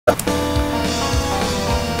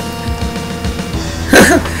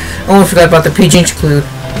Almost forgot about the PG interlude.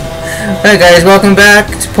 Alright guys, welcome back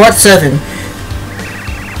to part 7.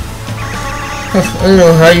 I don't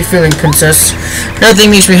know how you feeling, princess.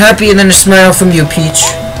 Nothing makes me happier than a smile from you,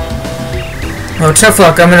 Peach. Oh, tough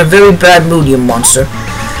luck, I'm in a very bad mood, you monster.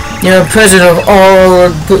 You're president of all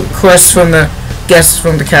requests from the guests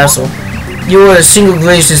from the castle. You are the single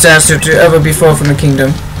greatest disaster to ever befall from the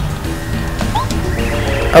kingdom.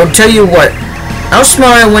 I'll tell you what, I'll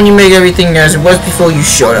smile when you make everything as it was before you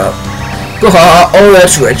showed up. Oh,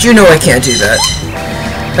 that's right, you know I can't do that.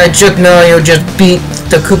 That jerk Mario just beat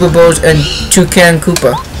the Koopa Bros and Toucan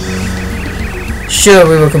Koopa. Sure,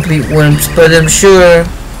 we were complete wimps, but I'm sure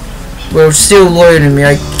we're still loyal to me.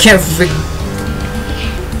 I can't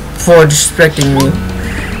for disrespecting me.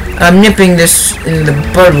 I'm nipping this in the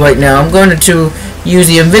bud right now. I'm going to use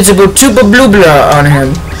the invisible Tuba Blubla on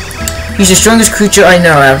him. He's the strongest creature I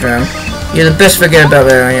know after him. You're the best, forget about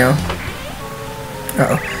Mario.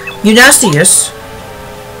 Uh-oh. You nasty, yes?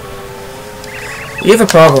 You have a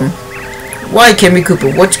problem. Why, Kimmy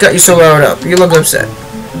Cooper? What's got you so riled up? You look upset.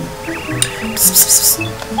 Psst, psst, psst.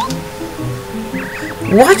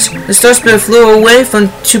 What? The Star Spirit flew away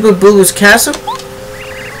from Tuba Blubla's castle?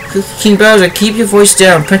 King Bowser, keep your voice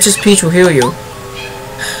down. Princess Peach will hear you.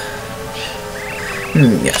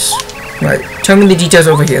 Yes. Right. Tell me the details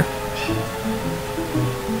over here.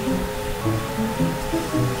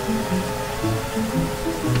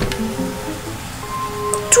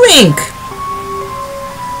 Drink!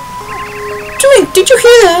 Drink, did you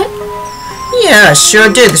hear that? Yeah,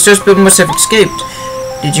 sure did. The Star Spirit must have escaped.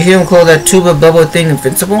 Did you hear him call that tuba bubble thing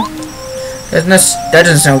invincible? That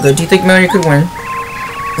doesn't sound good. Do you think Mario could win?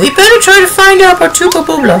 We better try to find out about Tuba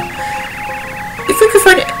Bubla. If we could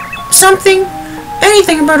find something,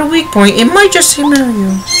 anything about a weak point, it might just say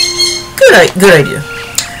Mario. Good idea.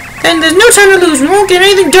 And there's no time to lose. We won't get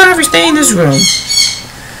anything done if we stay in this room.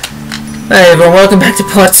 Hey everyone, welcome back to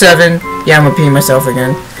part 7. Yeah, I'm repeating myself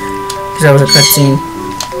again. Because that was a cutscene.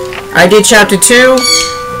 I did chapter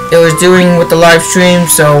 2. It was doing with the live stream,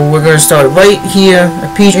 so we're going to start right here. A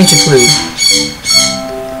Peach interlude.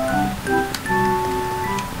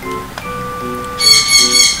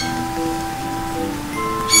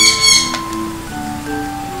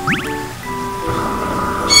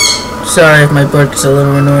 Sorry if my bird is a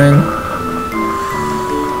little annoying.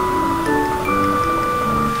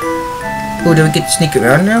 Oh, do we get to sneak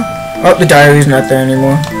around now? Oh, the diary's not there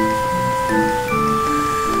anymore.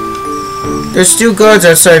 There's still guards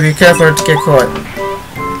outside. Be careful not to get caught.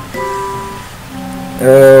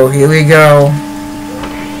 Oh, here we go.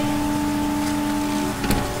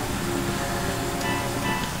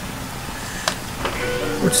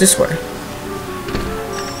 What's this way?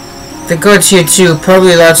 The guards here too,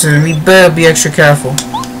 probably lots of them. We better be extra careful.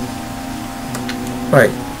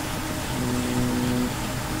 Right.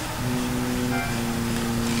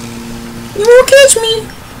 You won't catch me!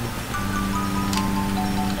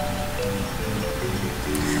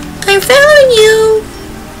 I'm following you!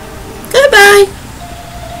 Goodbye!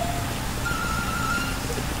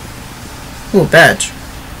 Ooh, badge.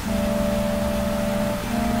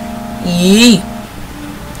 Yee!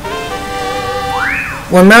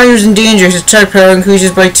 When Mario's in danger, his attack power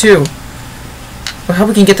increases by 2. Well, how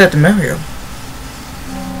we can get that to Mario?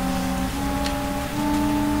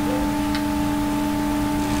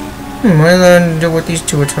 I don't know what these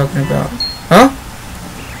two are talking about. Huh?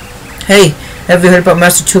 Hey, have you heard about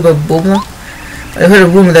Master Tuba Blubla? I heard a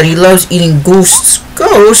rumor that he loves eating ghosts.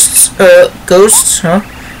 Ghosts? Ghosts, huh?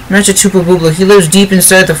 Master Tuba Blubla, he lives deep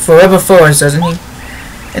inside the Forever Forest, doesn't he?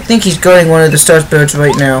 I think he's guarding one of the Star Spirits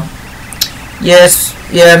right now. Yes,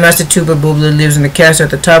 yeah, Master Tuba Blubla lives in the castle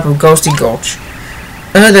at the top of Ghosty Gulch.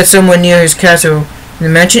 I heard that somewhere near his castle, in the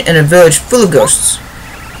mansion and a village full of ghosts.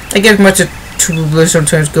 I guess Master Tuba Blubla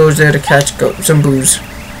sometimes goes there to catch some booze.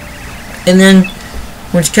 And then,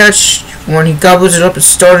 when he catches one, he gobbles it up and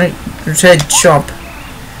starts his head chomp.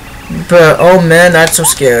 But, oh man, that's so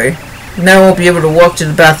scary. Now I won't be able to walk to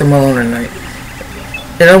the bathroom alone at night.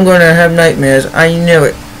 And I'm going to have nightmares. I knew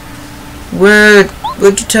it.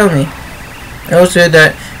 What'd you tell me? I also heard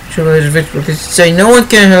that Tuba is victim because they say no one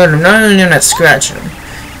can hurt him, not only not scratching him.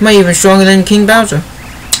 He might be even stronger than King Bowser.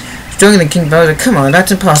 Stronger than King Bowser? Come on,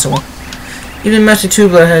 that's impossible. Even Master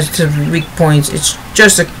Tuba has some weak points. It's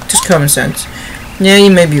just common sense. Yeah,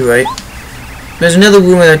 you may be right. There's another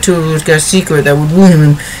rumor that Tuba's got a secret that would ruin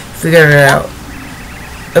him if we got it out.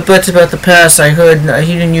 But that's about the past. I heard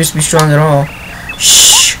he didn't used to be strong at all.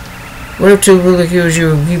 Shh! What if Tuba hears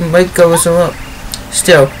you? He might go us all up.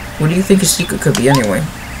 Still, what do you think his secret could be anyway?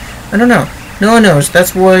 I don't know. No one knows.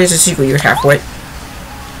 That's why it's a secret, you halfwit.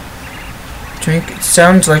 Drink. It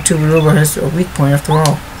sounds like Tuba has a weak point after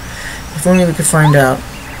all. If only we could find out.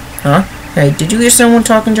 Huh? Hey, did you hear someone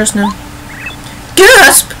talking just now?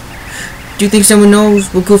 Gasp! Do you think someone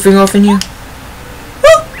knows we're goofing off in here?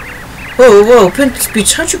 Whoa, Princess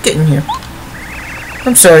Peach, how'd you get in here?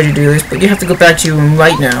 I'm sorry to do this, but you have to go back to your room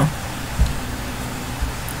right now.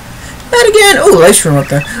 Not again! Oh, lights from up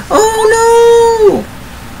there. Oh no!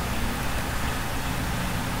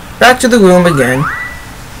 Back to the room again.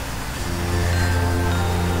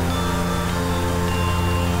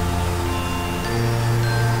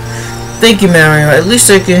 Thank you, Mario. At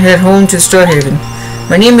least I can head home to Star Haven.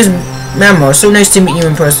 My name is Mamo. So nice to meet you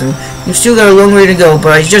in person. You've still got a long way to go,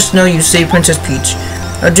 but I just know you saved Princess Peach.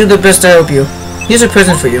 I'll do the best to help you. Here's a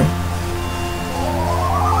present for you.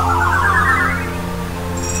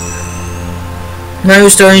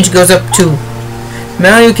 Mario's star range goes up 2.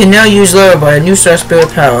 Mario can now use Lullaby, a new star spirit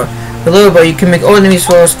power. With Lullaby, you can make all enemies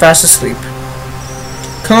fall fast asleep.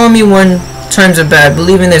 Calling me when times are bad.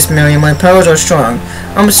 Believe in this, Mario. My powers are strong.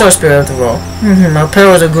 I'm a star spirit after all. My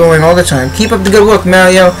powers are growing all the time. Keep up the good work,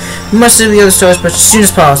 Mario. You must save the other stars as soon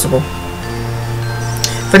as possible.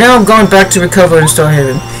 For now, I'm going back to recover in Star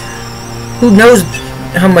Haven. Who knows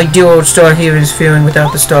how my dear old Star Haven is feeling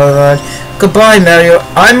without the Star Rod. Goodbye, Mario.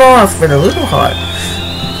 I'm off with a little heart.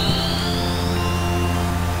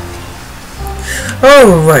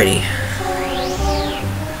 Alrighty.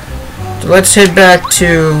 So let's head back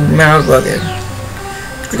to Mount Rugged.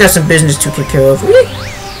 We got some business to take care of.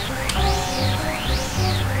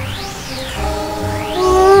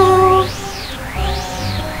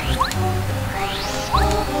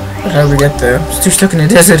 How do we get there? It's too stuck in the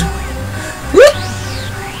desert.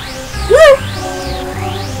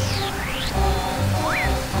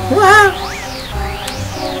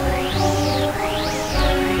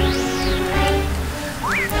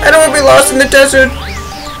 I don't want to be lost in the desert.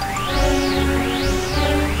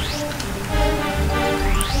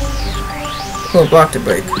 Oh, block to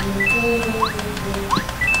break.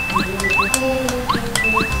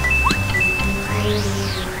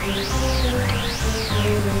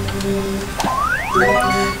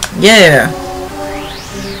 Yeah!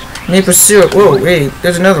 Maple syrup. Whoa, wait,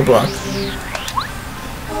 there's another block.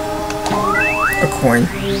 A coin.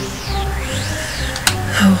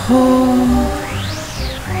 Oh.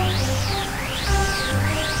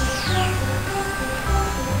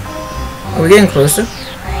 Are we getting closer?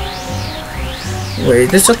 Wait,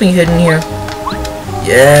 there's something hidden here.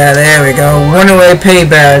 Yeah, there we go. Runaway pay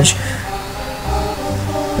badge.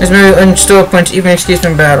 There's no unstore points, even escapes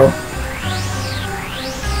from battle.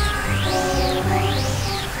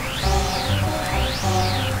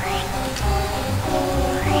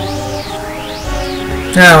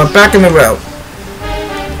 Now, we're back in the route.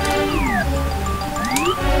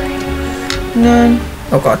 None.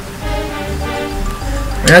 Oh god.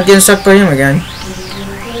 We're not getting stuck by him again.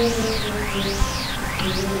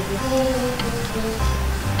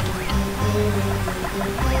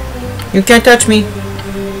 You can't touch me.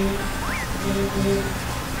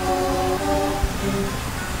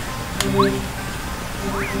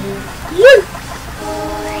 Woo!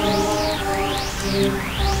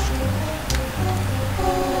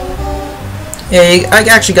 Hey, I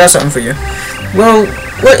actually got something for you. Well,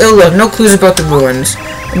 what ill luck, no clues about the ruins.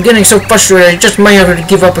 I'm getting so frustrated I just might have to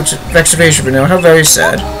give up excavation for now. How very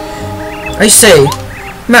sad. I say,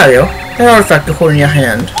 Mario, that artifact you hold in your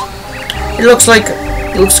hand. It looks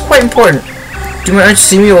quite important. Do you mind to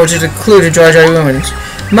see me, or is it a clue to Dry Ruins?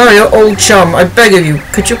 Mario, old chum, I beg of you,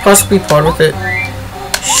 could you possibly part with it?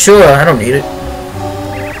 Sure, I don't need it.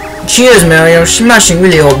 Cheers, Mario. Smashing,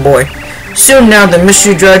 really, old boy. Soon now, the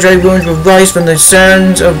mystery Dry Ruins will rise from the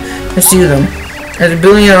sands of the sea them. As a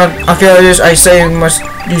billion archaeologists, I say we must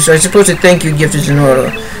do so. I suppose a thank you gift is in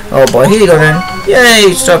order. Oh boy, here you go then.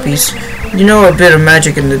 Yay, star piece. You know a bit of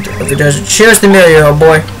magic in the desert. Cheers to Mario, old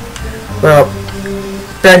boy. Well,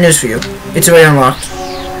 bad news for you. It's already unlocked.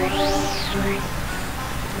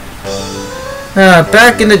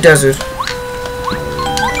 Back in the desert.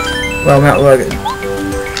 Well, Mount Rugged.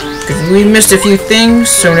 Because we missed a few things,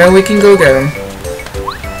 so now we can go get them.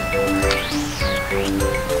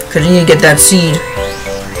 Because you need to get that seed.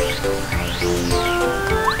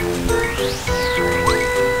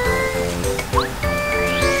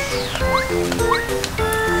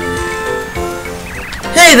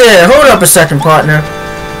 Hey there! Hold up a second, partner.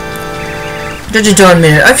 Just a darn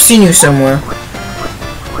minute. I've seen you somewhere.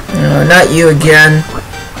 Not you again.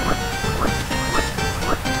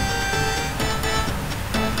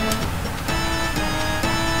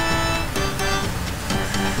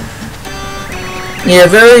 Yeah,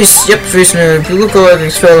 very familiar. You look like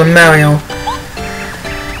this fellow Mario.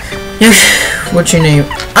 What's your name?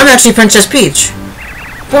 I'm actually Princess Peach.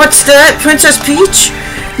 What's that? Princess Peach?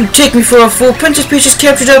 You take me for a fool. Princess Peach is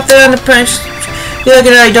captured up there in the prince. Yeah,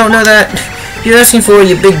 I don't know that. You're asking for it,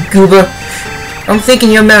 you big goober. I'm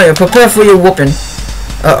thinking you're Mario. Prepare for your whooping.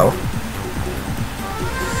 Uh-oh.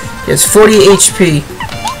 It's 40 HP.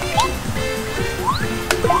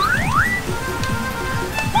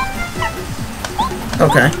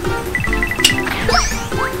 Okay.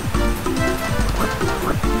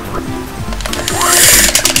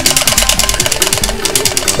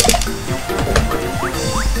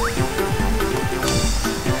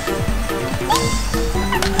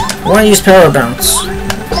 Why don't you use Power Bounce?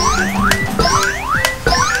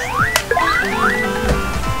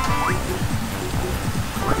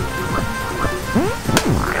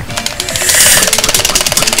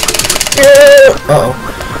 Uh-oh.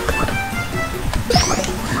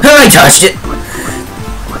 I touched it!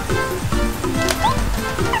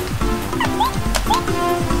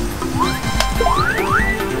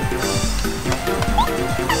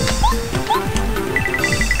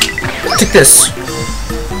 Take this.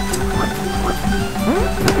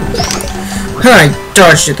 I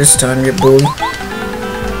dodged it this time, you bully.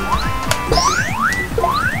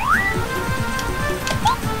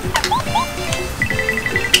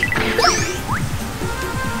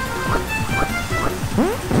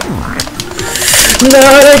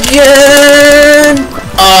 Not again!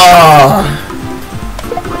 Oh!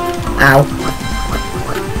 Ow.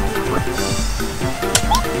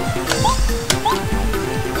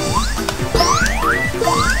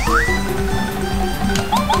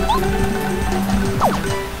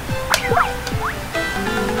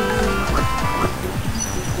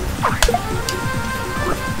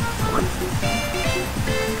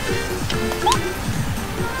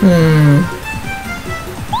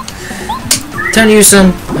 Time to use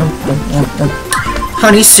some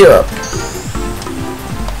honey syrup.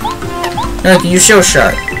 Now I can use Shell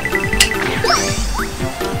Shot.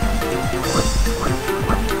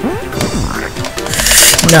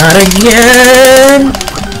 Not again!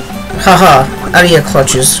 Haha, out of your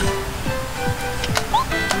clutches.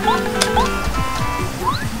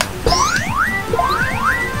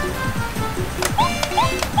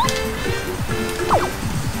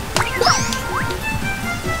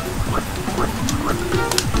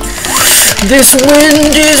 This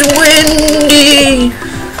wind is windy!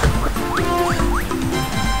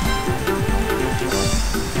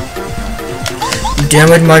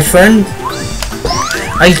 Damn it, my friend!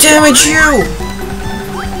 I damage you!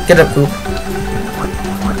 Get up, Poop.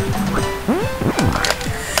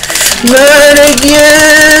 Not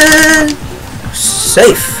again!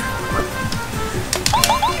 Safe.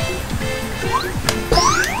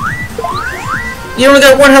 You only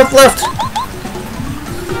got 1 health left.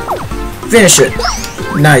 Finish it.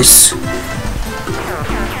 Nice.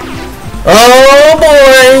 Oh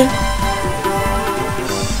boy!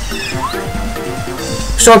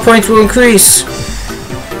 Star points will increase.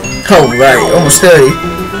 Oh right, almost 30.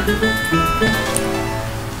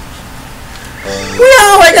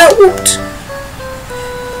 No, I got whooped.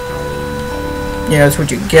 Yeah, that's what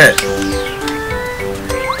you get.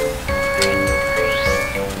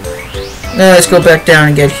 Now let's go back down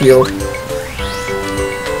and get healed.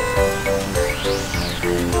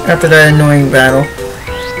 After that annoying battle.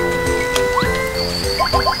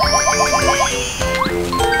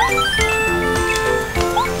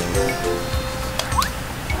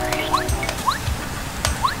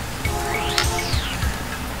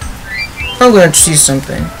 I'm going to see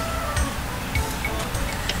something.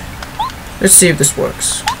 Let's see if this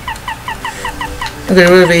works. I'm going to get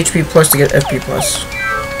rid of HP plus to get FP plus.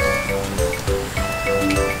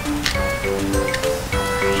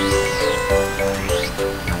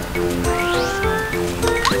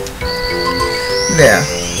 There.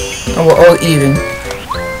 And we're all even.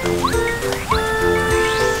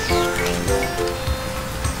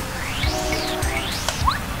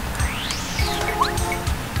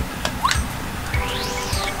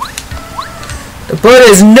 The bird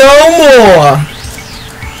is no more!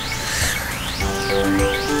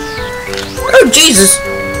 Oh, Jesus!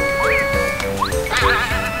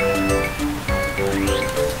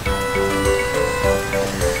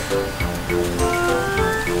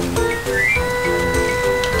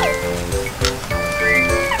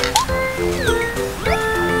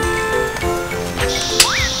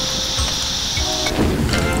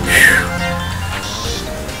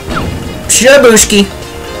 Shabushki.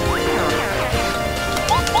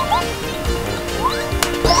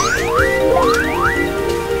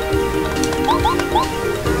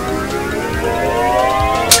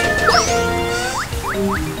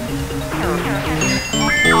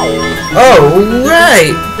 Oh,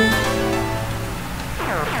 right.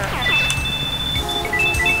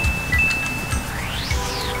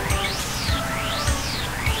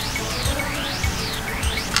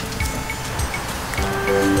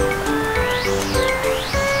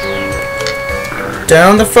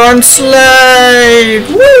 Down the front slide!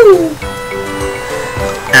 Woo!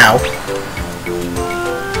 Ow.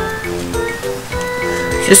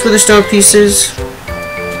 Just with the star pieces.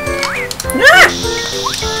 Ah!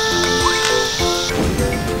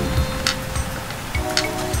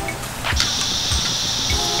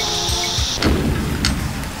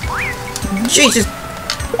 Jesus!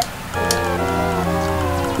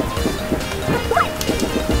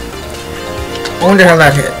 I wonder how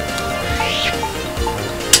that hit.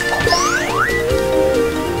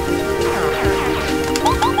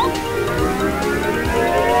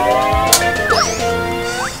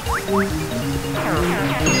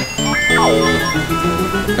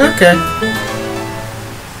 Okay.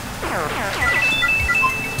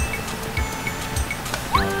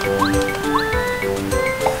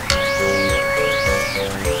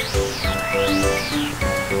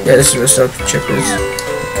 Yeah, this is where stuff chip is.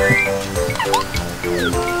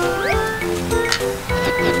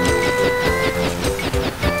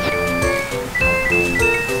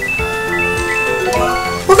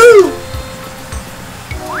 Woohoo!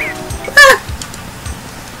 Ah!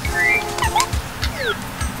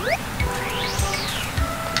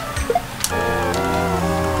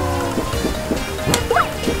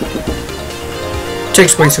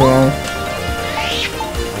 Takes way too long.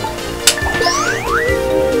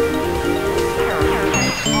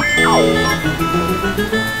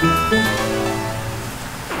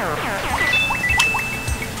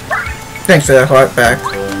 Thanks for that heart back.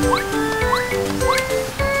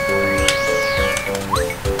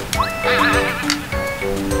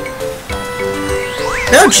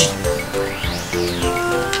 Ouch!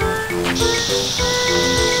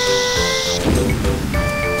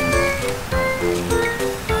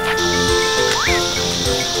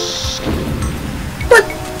 What?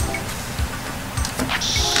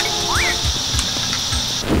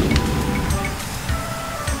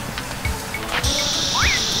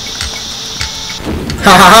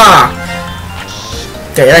 Ha ha ha!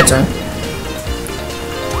 Okay, that's done.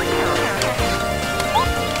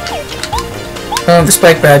 The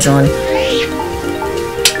spike badge on.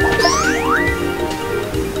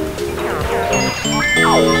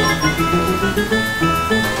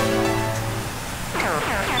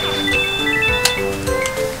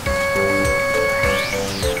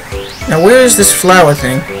 Now where is this flower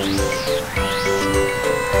thing?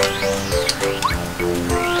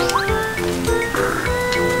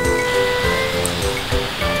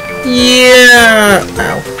 Yeah!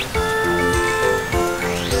 Ow.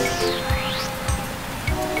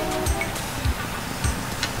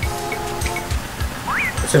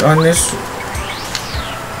 Is it on this?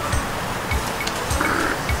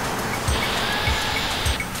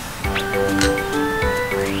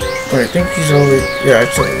 Wait, I think he's over. Yeah,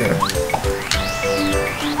 it's over there.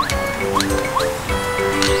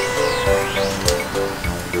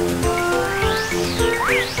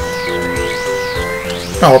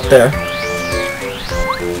 Oh, up there.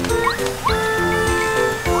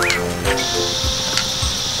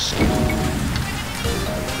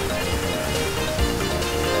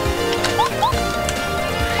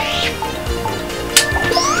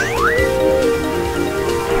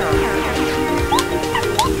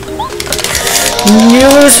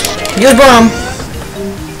 Use bomb.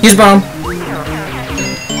 Use bomb.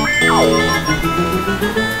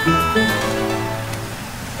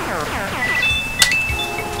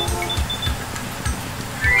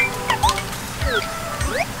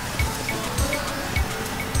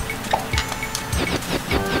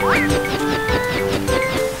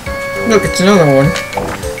 Look, it's another one.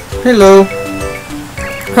 Hello.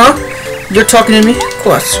 Huh? You're talking to me? Of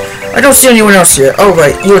course. I don't see anyone else here. Oh,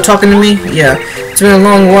 right. You were talking to me? Yeah. It's been a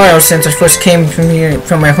long while since I first came from here,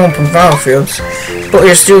 from my home from Battlefields. But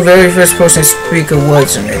you're still the very first person to speak a word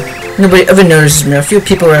to me. Nobody ever notices me. A few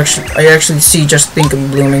people I actually see just think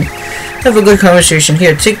I'm blooming. Have a good conversation.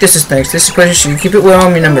 Here, take this as thanks. This is precious. You keep it well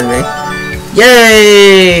and remember me.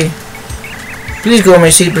 Yay! Please go on my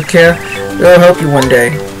seat with care. It'll help you one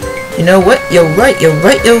day. You know what? You're right. You're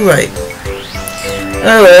right. You're right.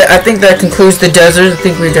 Alright, I think that concludes the desert. I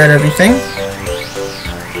think we got everything.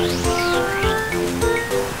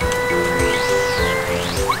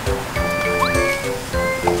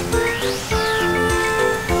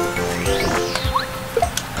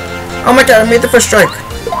 Oh my god, I made the first strike.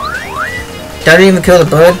 Did I even kill the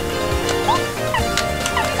bird?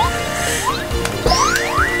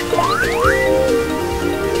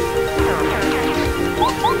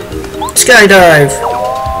 Skydive!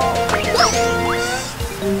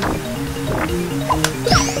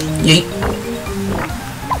 Yeet.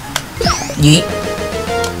 Yeet.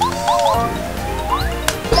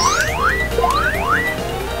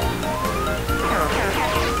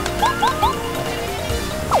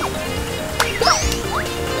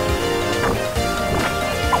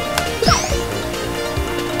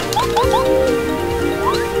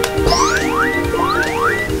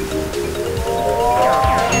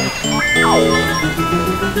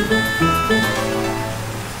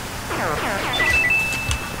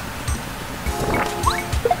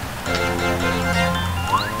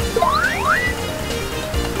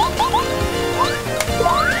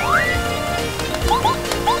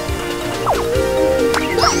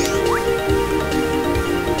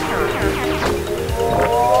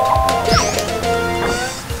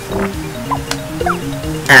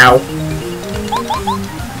 Ow.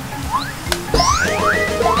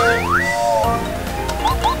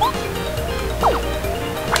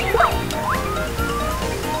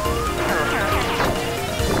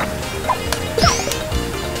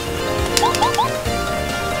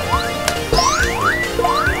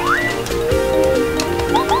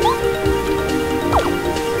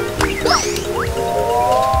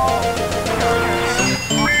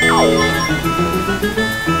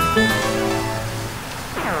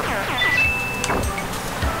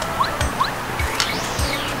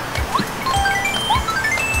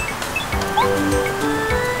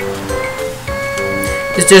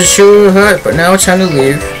 This just sure hurt, but now it's time to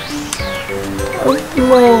leave. Oh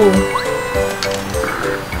no.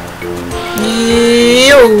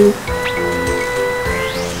 Yo.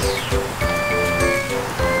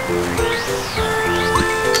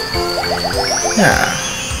 Ah.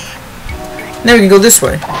 Now we can go this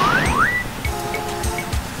way.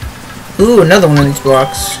 Ooh, another one of these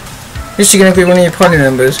blocks. This is gonna be one of your party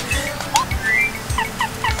members.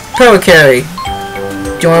 Power carry.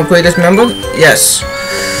 Do you want to play this member? Yes.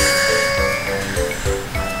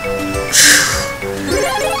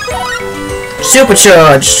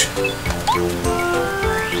 Supercharged.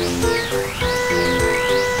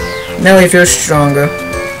 Now we feel stronger.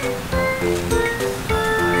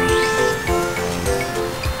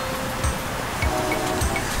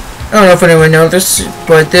 I don't know if anyone knows this,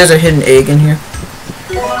 but there's a hidden egg in here.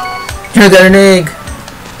 I got an egg.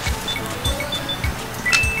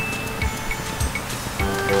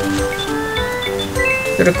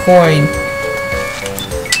 Got a coin.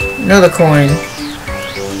 Another coin.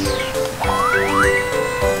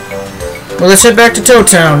 Well, let's head back to Toad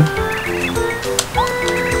Town.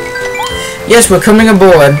 Yes, we're coming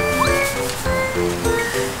aboard.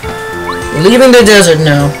 We're leaving the desert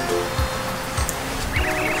now.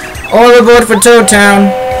 All aboard for Toad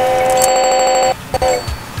Town.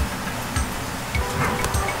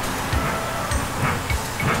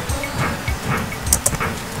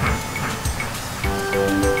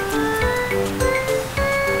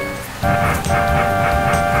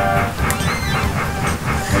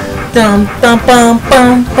 Dum bum bum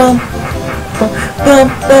bum bum bum bum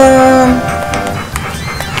bum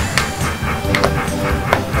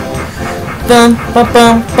bum bum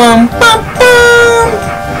bum bum bum bum.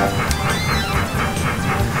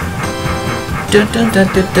 Dun dun dun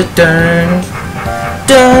dun dun dun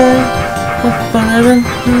dun.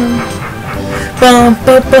 Bum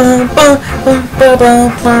bum bum bum bum bum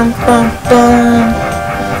bum bum bum.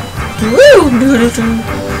 Woo! Do do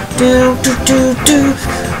do do do.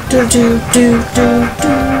 Do do do do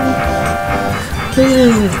do.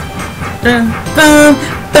 Bum bum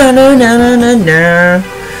ba na na na na na.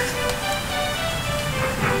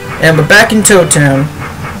 And we're back in Toad Town.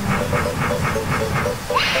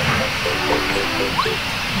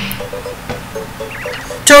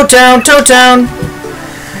 Toad Town, Toad Town.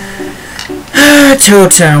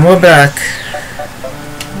 Toad Town, we're back.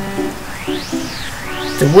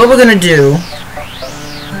 So what we're gonna do?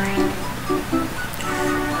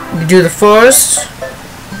 Do the forest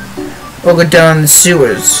or go down the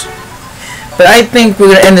sewers. But I think we're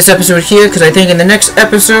going to end this episode here because I think in the next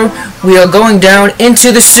episode we are going down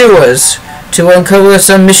into the sewers to uncover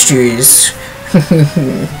some mysteries.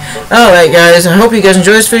 Alright guys, I hope you guys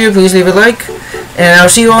enjoyed this video. Please leave a like and I'll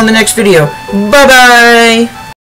see you all in the next video. Bye bye!